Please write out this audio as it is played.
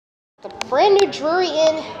The brand new Drury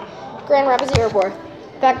in Grand Rapids Airport.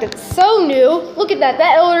 In fact, it's so new. Look at that.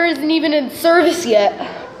 That elevator isn't even in service yet.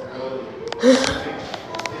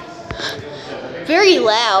 Very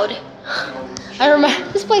loud. I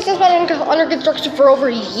remember this place has been under construction for over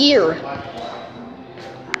a year.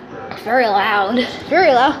 Very loud.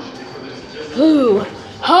 Very loud. Ooh.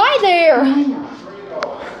 Hi there.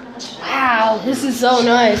 Wow, this is so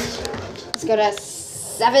nice. Let's go to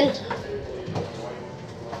 7.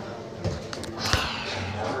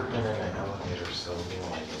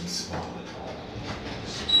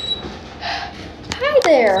 Hi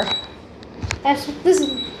there. This is.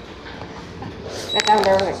 I found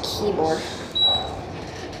there was a keyboard.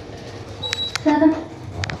 7th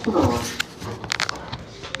floor.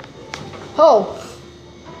 Oh.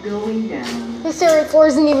 Going down. This area 4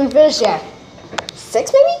 isn't even finished yet.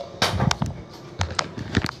 6 maybe?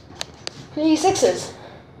 Maybe 6s.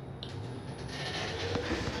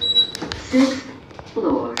 6th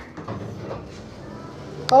floor.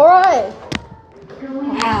 Alright.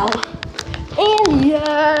 Going Wow. And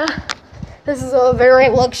yeah, this is a very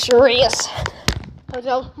luxurious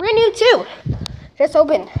hotel. Brand new too. Just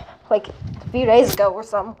opened like a few days ago or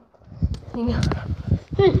something.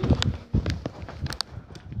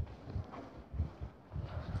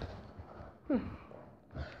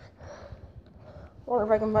 Wonder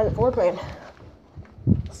if I can find the floor plan.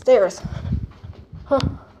 Stairs. Huh.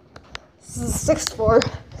 This is the 6th floor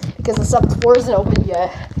because the 7th floor isn't open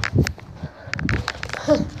yet.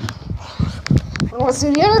 I want to see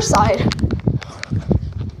the other side.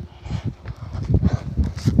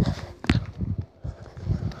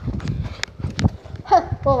 Huh,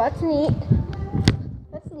 well, that's neat.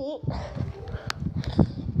 That's neat.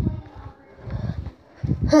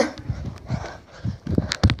 Huh.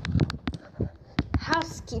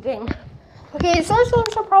 Housekeeping. Okay, some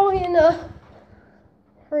stores are probably in the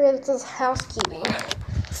area that says housekeeping.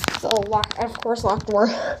 So, lock, of course, locked door.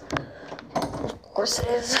 Of course it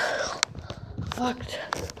is. Locked.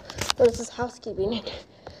 But this is housekeeping.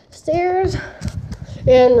 Stairs.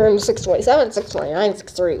 And room 627, 629,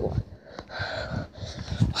 631.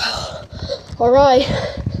 Wow. Alright.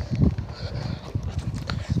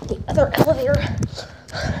 The other elevator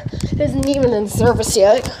isn't even in service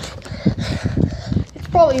yet. It's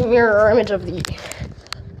probably a mirror image of the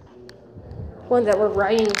one that we're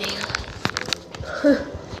riding.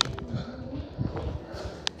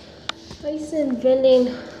 Nice and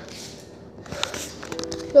vending.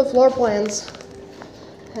 The floor plans.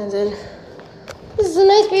 And then this is a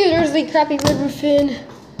nice view. There's the crappy river fin.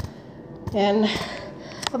 And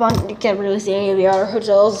you can't really see any of the other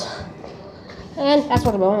hotels. And that's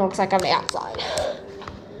what the building looks like on the outside.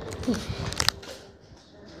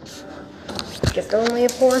 Guest only,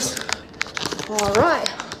 of course. Alright.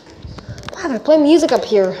 Wow, they're playing music up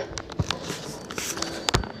here.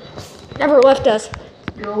 Never left us.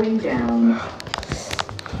 Going down.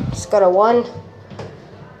 Just go to 1.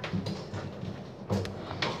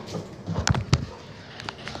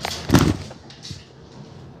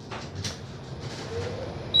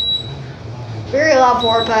 Very loud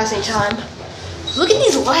forward passing time. Look at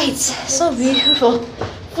these lights. So beautiful.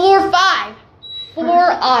 Floor 5.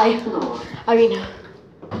 Floor I. Floor. I mean.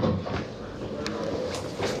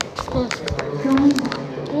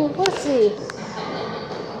 Let's see.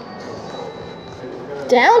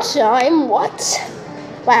 Downtime? What?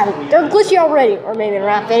 Wow, they're glitchy already. Or maybe they're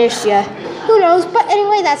not finished yet. Who knows? But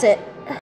anyway, that's it.